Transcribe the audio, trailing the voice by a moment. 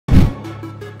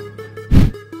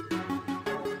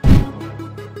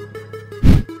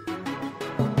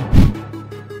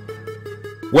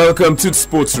Welcome to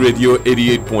Sports Radio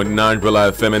 88.9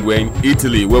 Bella FM, and we're in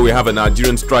Italy, where we have a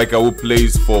Nigerian striker who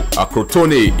plays for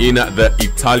Crotone in the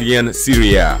Italian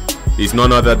Serie A. He's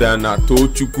none other than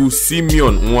Tochukwu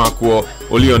Simeon Nwankwo.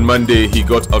 Only on Monday, he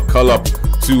got a call-up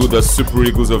to the Super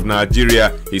Eagles of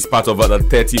Nigeria. He's part of the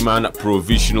 30-man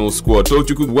provisional squad.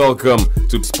 Tochukwu, welcome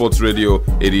to Sports Radio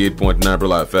 88.9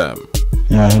 Bella FM.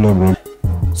 Yeah, hello, bro.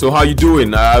 So how you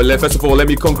doing? First of all, let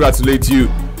me congratulate you.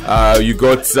 You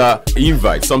got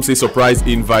invite. Some say surprise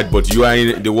invite, but you are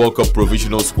in the World Cup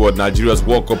provisional squad, Nigeria's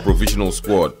World Cup provisional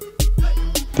squad.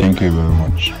 Thank you very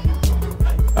much.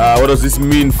 What does this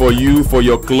mean for you, for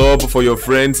your club, for your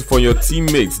friends, for your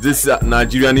teammates? This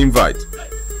Nigerian invite.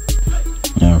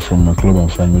 Yeah, from my club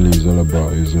and family, it's all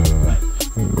about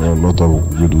a lot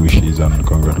of good wishes and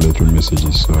congratulatory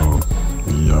messages. So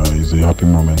yeah, it's a happy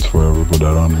moment for everybody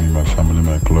around me, my family,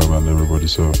 my club, and everybody.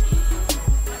 So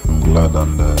I'm glad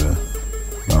and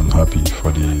I'm happy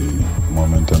for the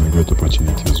moment and a great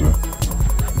opportunity as well.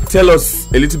 Tell us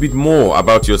a little bit more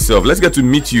about yourself. Let's get to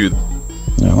meet you.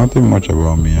 Yeah, nothing much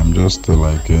about me. I'm just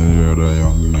like any other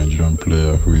young Nigerian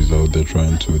player who is out there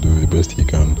trying to do the best he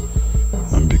can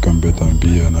and become better and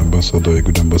be an ambassador, a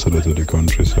good ambassador to the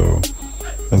country. So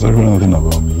there's actually nothing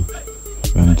about me,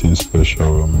 anything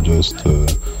special. I'm just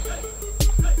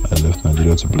I left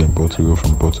Nigeria to play in Portugal.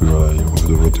 From Portugal, I moved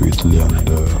over to Italy, and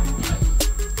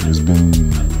it's been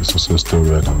a success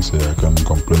story. I can say I can't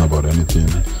complain about anything.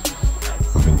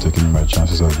 I've been taking my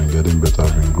chances. I've been getting better.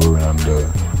 I've been growing, and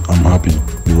I'm happy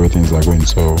the way things are going.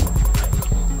 So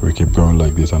we keep going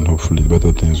like this, and hopefully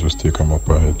better things will still come up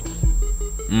ahead.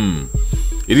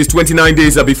 It is 29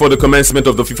 days before the commencement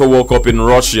of the FIFA World Cup in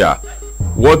Russia.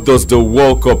 What does the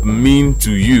World Cup mean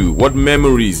to you? What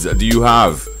memories do you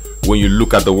have when you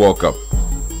look at the World Cup?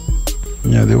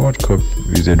 Yeah, the World Cup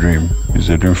is a dream. It's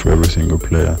a dream for every single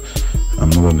player. I'm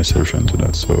not an exception to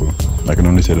that. So I can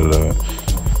only say that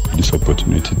this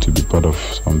opportunity to be part of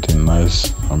something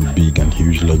nice and big and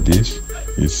huge like this,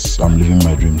 I'm living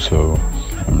my dream. So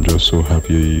I'm just so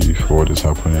happy for what is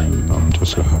happening. I'm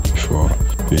just so happy for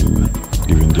being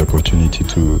given the opportunity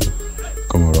to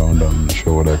come around and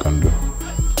show what I can do.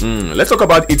 Let's talk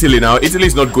about Italy now. Italy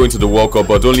is not going to the World Cup,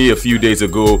 but only a few days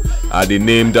ago they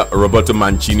named Roberto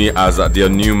Mancini as their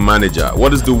new manager.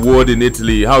 What is the world in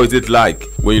Italy? How is it like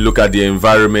when you look at the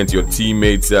environment, your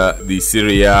teammates, the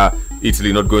Serie A,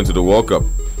 Italy not going to the World Cup?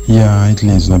 Yeah,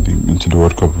 Italy is not being into the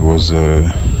World Cup. It was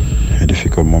a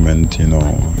difficult moment. You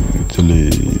know,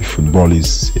 Italy football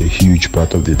is a huge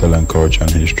part of the Italian culture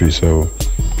and history. So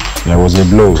yeah, it was a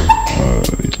blow.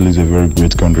 Italy is a very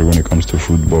great country when it comes to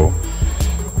football.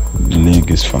 The league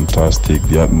is fantastic.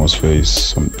 The atmosphere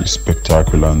is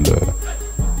spectacular, and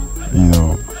you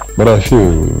know. But I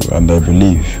feel and I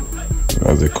believe,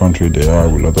 as a country, they are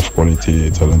with a lot of quality,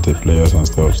 talented players and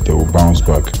stuff. They will bounce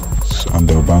back, and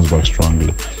they will bounce back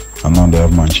strongly. And now they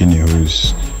have Mancini, who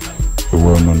is a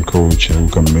well-known coach who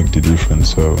can make the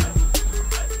difference. So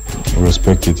I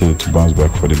respect Italy to bounce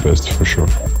back for the best, for sure.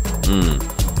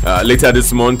 Later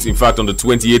this month, in fact, on the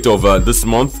 28th of this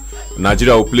month,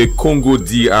 Nigeria will play Congo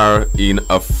DR in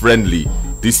a friendly.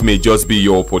 This may just be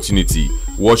your opportunity.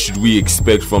 What should we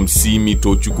expect from Simeon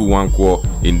Tochukwu Nwankwo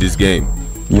in this game?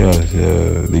 Yeah,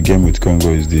 the game with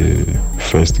Congo is the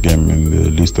first game in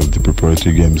the list of the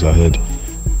preparatory games ahead.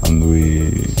 And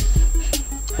we,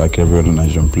 like every other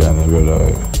Nigerian player and every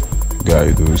other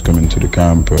guy who's coming to the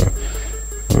camp,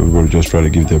 we will just try to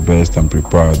give their best and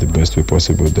prepare the best way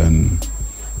possible. Then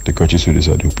the coaches will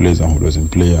decide who plays and who doesn't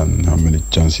play and how many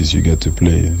chances you get to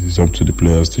play. It's up to the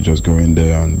players to just go in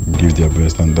there and give their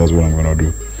best, and that's what I'm going to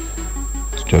do.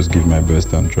 To just give my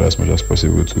best and try as much as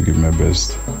possible to give my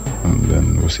best, and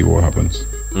then we'll see what happens.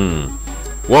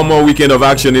 One more weekend of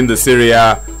action in the Serie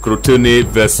A, Crotone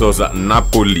versus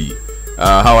Napoli.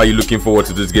 How are you looking forward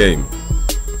to this game?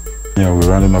 Yeah, we're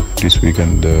rounding up this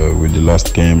weekend with the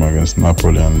last game against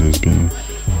Napoli, and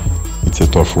it's a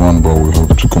tough one, but we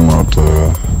hope to come out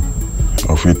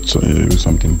of it with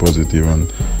something positive.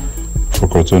 And for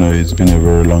Crotone, it's been a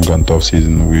very long and tough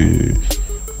season. We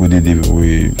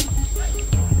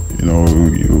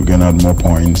gained more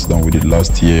points than we did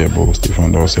last year, but we still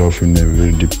found ourselves in a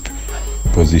very deep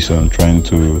position, trying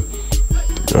to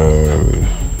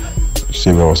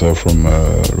save ourselves from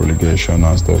relegation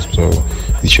and stuff. So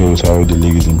it shows how the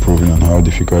league is improving and how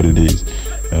difficult it is.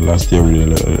 Last year we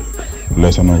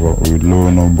with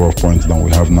lower number of points than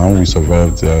we have now. We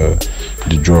survived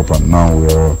the drop, and now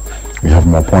we have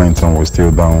more points and we're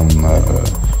still down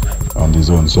on the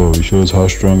zone. So it shows how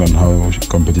strong and how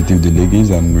competitive the league is,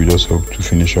 and we just hope to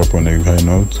finish up on a high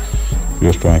note. We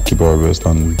just try and keep our best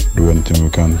and do anything we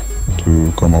can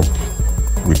to come up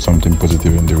with something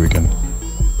positive in the weekend.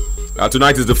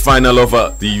 Tonight is the final of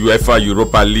the UEFA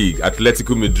Europa League.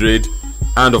 Atletico Madrid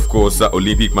and of course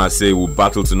Olympique Marseille will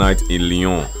battle tonight in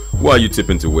Lyon. Who are you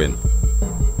tipping to win?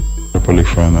 Europa League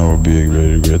final will be a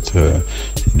very great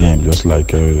game, just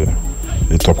like a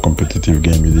top competitive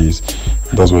game it is.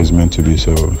 That's what it's meant to be.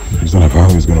 So it's not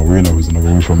about who's going to win or who's not going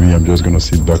to win. For me, I'm just going to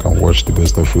sit back and watch the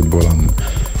best of football and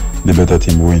the better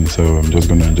team win. So I'm just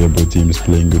going to enjoy both teams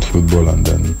playing good football, and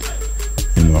then,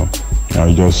 you know,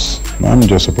 I'm just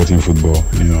supporting football.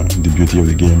 You know, the beauty of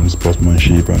the game,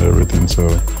 sportsmanship and everything. So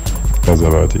that's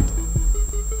about it.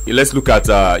 Let's look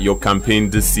at your campaign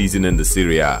this season in the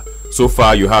Serie A. So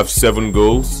far, you have 7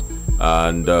 goals,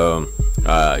 and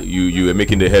you are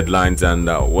making the headlines, and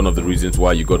one of the reasons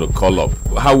why you got a call up.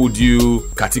 How would you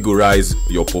categorize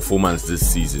your performance this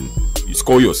season? You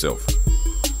score yourself.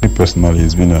 Me personally,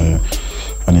 it's been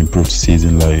an improved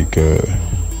season. Like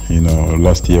you know,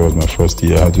 last year was my first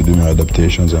year. I had to do my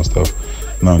adaptations and stuff.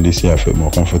 Now this year I feel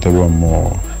more comfortable and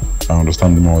I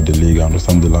understand more of the league. I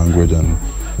understand the language, and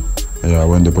yeah,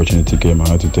 when the opportunity came, I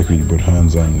had to take it with both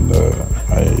hands, and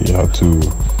I had to,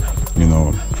 you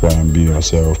know, try and be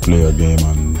myself, play a game,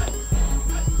 and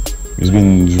it's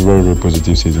been a very, very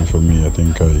positive season for me. I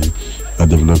think I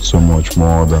developed so much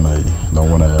more than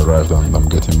when I arrived, and I'm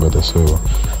getting better. So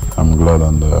I'm glad,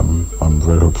 and I'm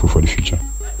very hopeful for the future.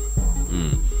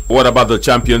 What about the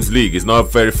Champions League? It's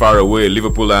not very far away.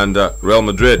 Liverpool and Real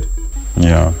Madrid.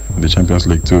 Yeah, the Champions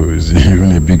League too is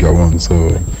even a bigger one.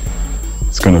 So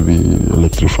it's going to be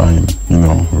electrifying. You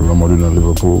know, Real Madrid and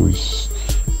Liverpool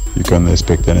you can't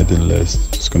expect anything less.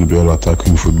 It's going to be all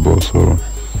attacking football. So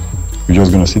we're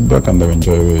just going to sit back and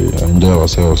enjoy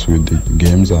ourselves with the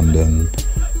games, and then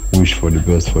wish for the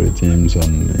best for the teams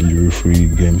and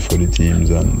injury-free games for the teams,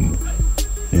 and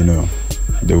you know,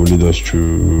 they will lead us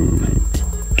through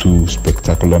 2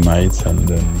 spectacular nights, and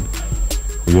then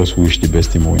we just wish the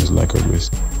best team wins, like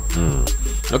always.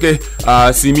 Okay,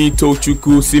 Simeon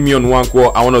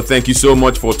Nwankwo, I want to thank you so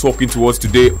much for talking to us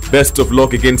today. Best of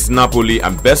luck against Napoli,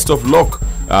 and best of luck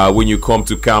when you come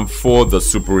to camp for the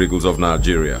Super Eagles of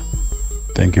Nigeria.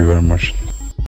 Thank you very much.